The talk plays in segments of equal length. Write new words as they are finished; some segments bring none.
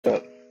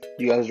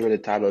You guys read the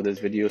title of this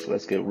video, so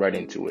let's get right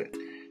into it.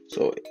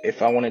 So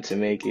if I wanted to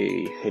make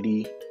a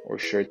hoodie or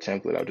shirt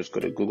template, I'll just go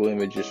to Google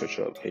Images, search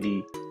up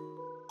hoodie.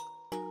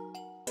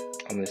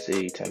 I'm gonna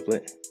say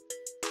template.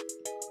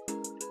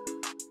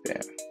 Bam.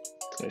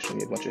 It's gonna show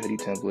me a bunch of hoodie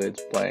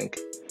templates, blank.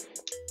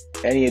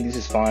 Any of these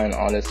is fine,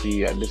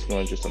 honestly. This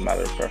one is just a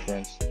matter of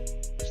preference.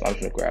 So I'm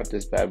just gonna grab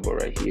this bad boy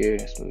right here,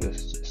 move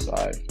this to the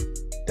side,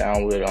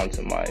 download it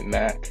onto my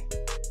Mac.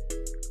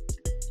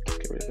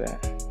 Get rid of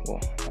that. Well,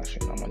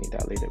 actually, I might need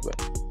that later, but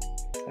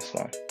that's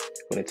fine.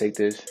 I'm gonna take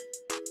this,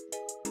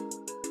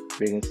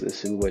 bring it into the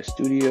Silhouette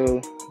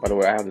Studio. By the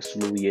way, I have the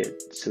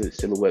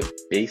Silhouette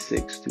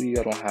Basic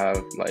Studio. I don't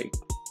have like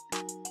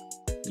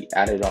the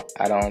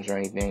add-ons or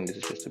anything. This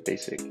is just a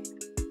basic. I'm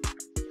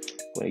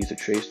gonna use the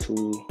trace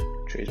tool,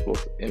 trace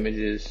both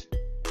images.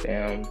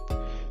 Bam.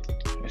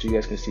 As you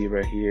guys can see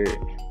right here,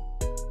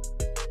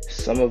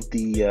 some of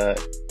the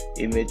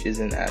image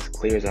isn't as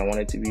clear as I want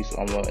it to be, so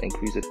I'm gonna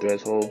increase the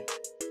threshold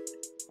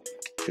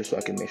just so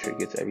I can make sure it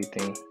gets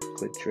everything.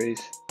 Click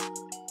trace.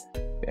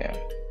 Bam.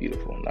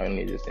 Beautiful. Not gonna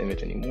need this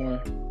image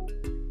anymore.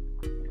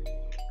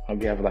 I'll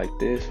have it like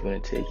this. I'm gonna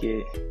take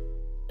it,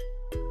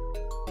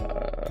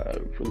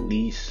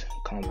 release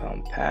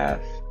compound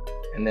path,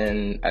 and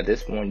then at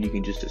this point you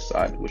can just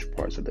decide which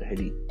parts of the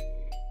hoodie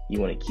you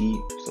want to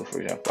keep. So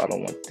for example, I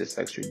don't want this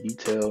extra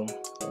detail.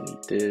 I don't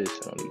need this.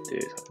 I don't need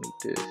this. I don't need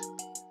this.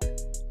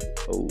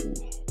 Oh,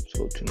 it's a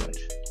little too much.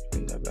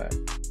 Bring that back.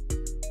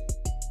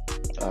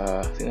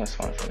 I think that's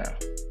fine for now.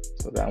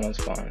 So that one's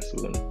fine. So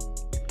we're gonna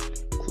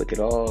click it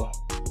all,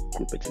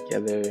 group it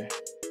together.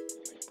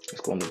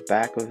 Let's go on the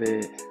back of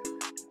it.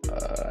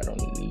 I don't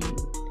need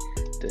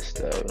this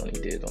stuff. I don't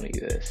need this. Don't need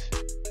this.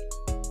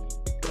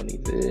 Don't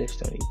need this.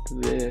 Don't need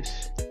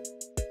this.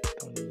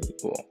 Don't need.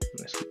 Well,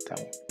 let's keep that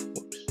one.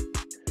 Whoops.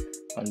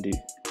 Undo.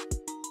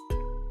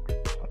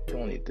 I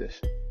don't need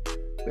this.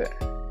 There.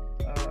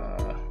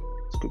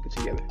 Let's group it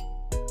together.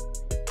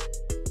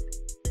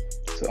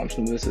 So I'm just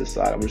gonna move this to the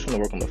side. I'm just gonna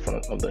work on the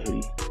front of the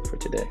hoodie for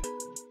today.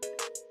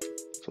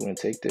 So I'm gonna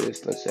take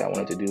this. Let's say I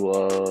wanted to do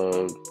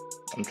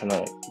I'm trying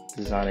to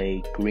design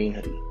a green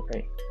hoodie,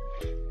 right?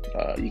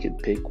 You could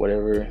pick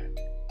whatever.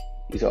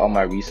 These are all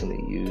my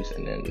recently used,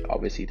 and then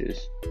obviously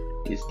there's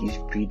these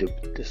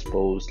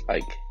predisposed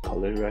like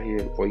colors right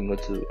here. Or you can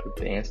go to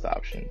advanced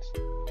options,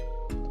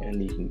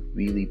 and you can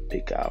really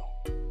pick out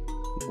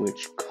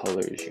which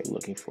colors you're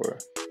looking for.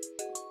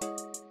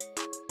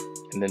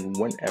 And then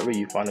whenever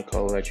you find a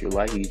color that you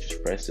like, you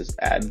just press this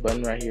add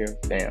button right here,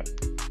 bam,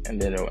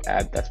 and then it'll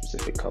add that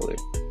specific color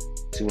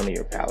to one of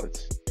your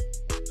palettes.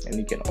 And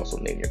you can also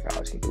name your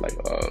palettes. You can be like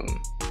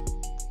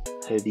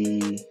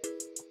hoodie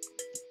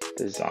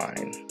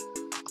design.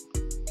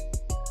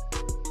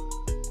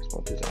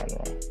 Spell design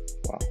wrong.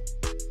 Wow.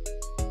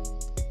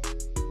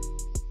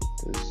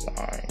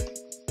 Design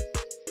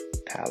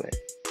palette.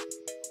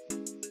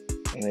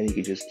 And then you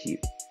can just keep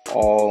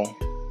all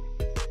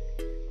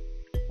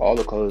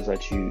the colors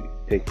that you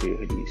pick for your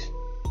hoodies.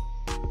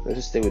 Let's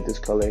just stay with this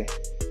color.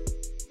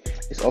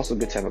 It's also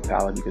good to have a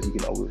palette because you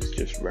can always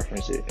just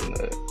reference it in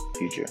the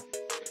future.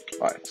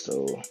 Alright,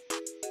 so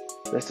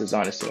let's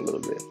design this thing a little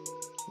bit.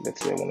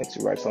 Let's say I wanted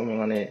to write something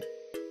on it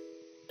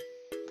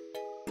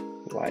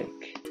like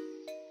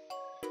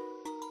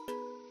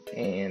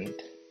and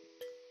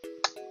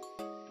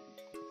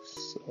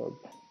subscribe.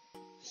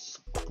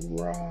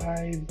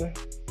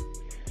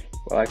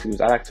 What I like to do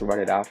is I like to write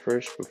it out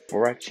first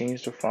before I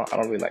change the font. I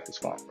don't really like this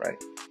font, right?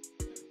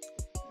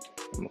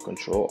 I'm gonna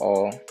control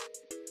all. I'm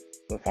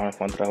gonna find a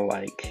font that I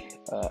like.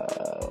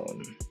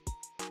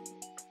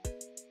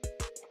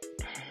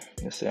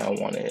 Let's say I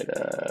wanted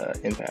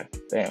impact.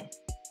 Bam.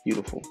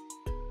 Beautiful.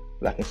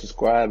 I can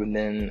subscribe, and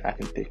then I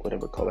can pick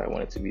whatever color I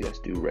want it to be. Let's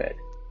do red.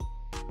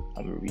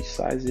 I'm gonna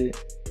resize it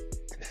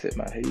to fit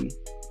my hoodie.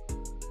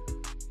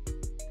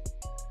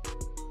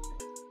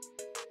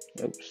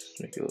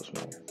 Oops, make it a little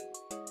smaller.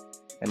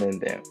 And then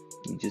bam,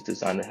 you just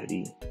design the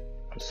hoodie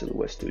on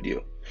Silhouette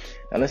Studio.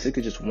 Now let's take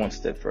it just one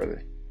step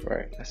further,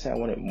 right? Let's say I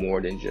wanted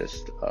more than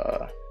just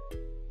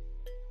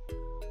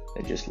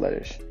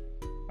letters.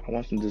 I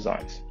want some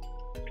designs.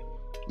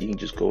 You can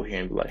just go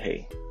here and be like,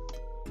 hey,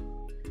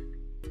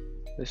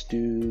 let's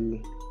say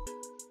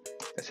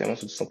I want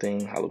to do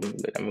something Halloween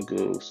related. I'm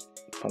gonna go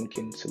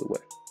pumpkin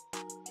silhouette,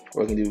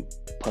 or I can do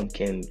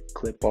pumpkin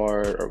clip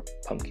art or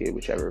pumpkin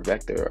whichever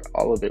vector.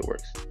 All of it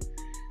works.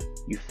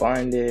 You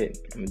find it.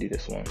 I'm gonna do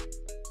this one.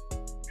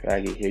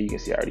 Drag it here. You can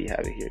see I already have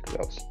it here because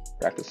I was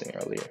practicing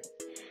earlier.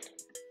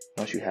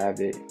 Once you have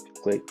it,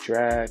 click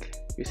drag.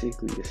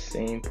 Basically the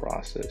same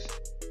process.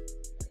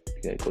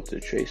 You gotta go to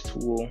the trace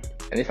tool,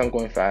 and if I'm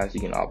going fast, you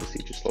can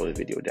obviously just slow the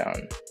video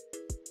down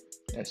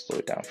and slow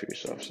it down for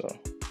yourself. So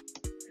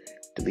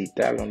delete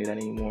that. We don't need that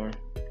anymore.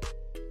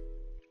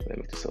 Let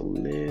me make this a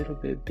little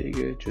bit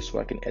bigger just so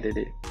I can edit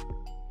it.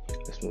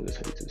 Let's move this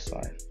hoodie to the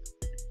side.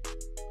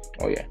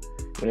 Oh yeah.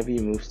 Whenever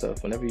you move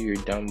stuff, whenever you're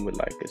done with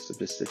like a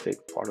specific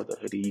part of the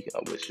hoodie, you can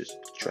always just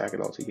drag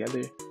it all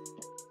together,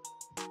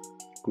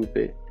 group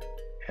it,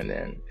 and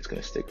then it's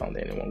gonna stick on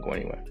there and it won't go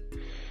anywhere.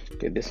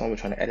 Okay, this one we're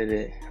trying to edit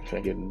it. I'm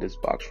trying to get this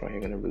box right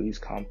here. Gonna release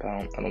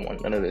compound. I don't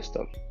want none of this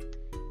stuff.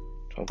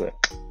 Okay,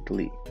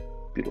 delete.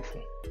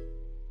 Beautiful.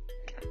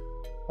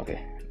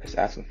 Okay, let's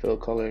add some fill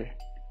color.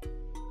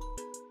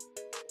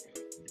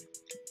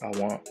 I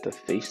want the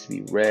face to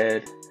be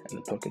red and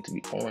the pumpkin to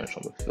be orange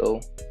on the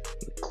fill.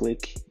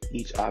 Click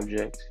each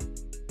object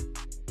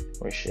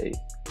or shape,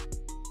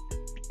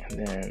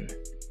 and then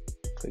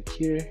click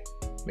here,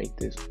 make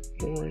this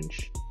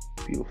orange.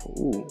 Beautiful.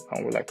 Ooh, I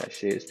don't really like that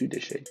shade. Let's do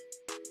this shade.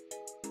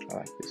 I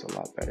like this a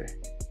lot better.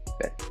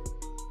 Bet.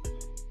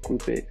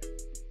 Group it,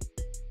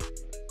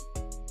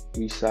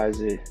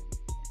 resize it,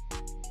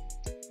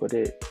 put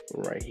it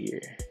right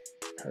here.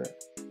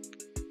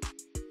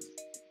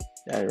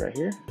 Add it right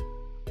here.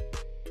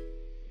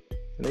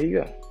 And there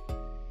you go.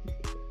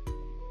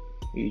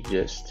 You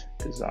just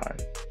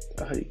designed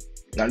a hoodie.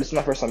 Now, this is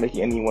my first time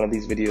making any one of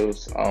these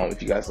videos.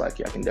 If you guys like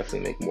it, I can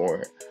definitely make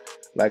more.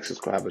 Like,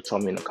 subscribe, or tell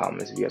me in the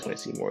comments if you guys want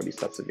to see more of these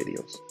types of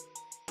videos.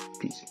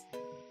 Peace.